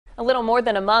A little more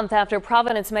than a month after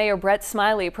Providence Mayor Brett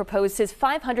Smiley proposed his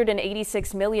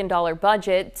 $586 million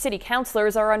budget, city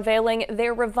councilors are unveiling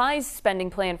their revised spending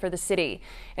plan for the city.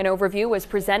 An overview was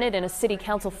presented in a city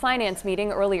council finance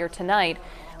meeting earlier tonight,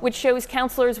 which shows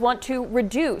councilors want to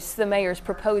reduce the mayor's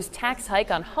proposed tax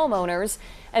hike on homeowners,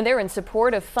 and they're in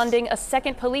support of funding a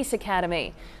second police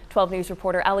academy. 12 News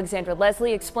reporter Alexandra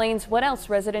Leslie explains what else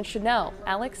residents should know.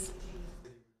 Alex?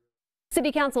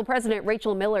 City Council President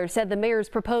Rachel Miller said the mayor's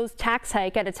proposed tax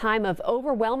hike at a time of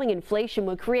overwhelming inflation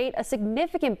would create a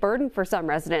significant burden for some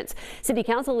residents. City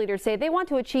Council leaders say they want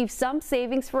to achieve some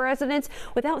savings for residents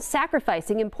without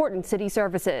sacrificing important city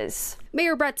services.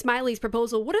 Mayor Brett Smiley's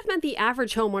proposal would have meant the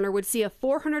average homeowner would see a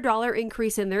 $400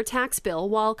 increase in their tax bill,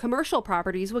 while commercial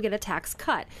properties would get a tax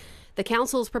cut. The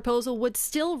council's proposal would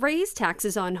still raise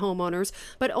taxes on homeowners,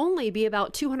 but only be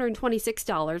about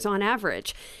 $226 on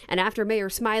average. And after Mayor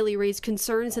Smiley raised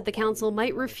concerns that the council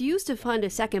might refuse to fund a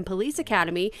second police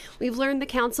academy, we've learned the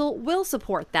council will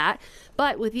support that,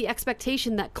 but with the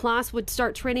expectation that class would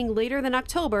start training later than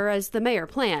October as the mayor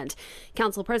planned.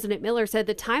 Council President Miller said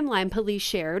the timeline police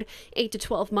shared, 8 to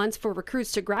 12 months for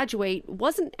recruits to graduate,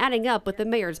 wasn't adding up with the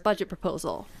mayor's budget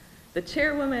proposal. The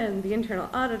chairwoman, the internal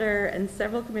auditor, and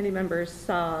several committee members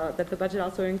saw that the budget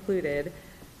also included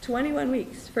 21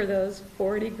 weeks for those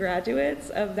 40 graduates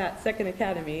of that second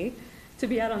academy to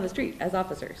be out on the street as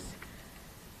officers.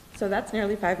 So that's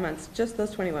nearly 5 months, just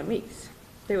those 21 weeks.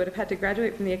 They would have had to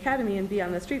graduate from the academy and be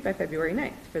on the street by February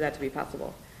 9th for that to be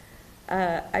possible.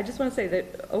 I just want to say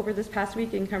that over this past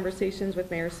week in conversations with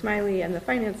Mayor Smiley and the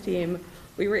finance team,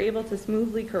 we were able to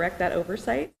smoothly correct that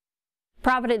oversight.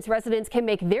 Providence residents can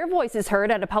make their voices heard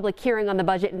at a public hearing on the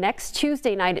budget next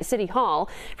Tuesday night at City Hall.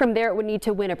 From there, it would need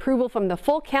to win approval from the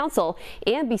full council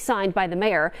and be signed by the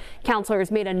mayor. Councilors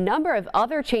made a number of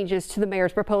other changes to the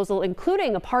mayor's proposal,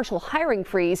 including a partial hiring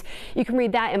freeze. You can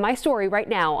read that in my story right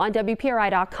now on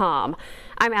WPRI.com.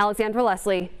 I'm Alexandra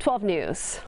Leslie, 12 News.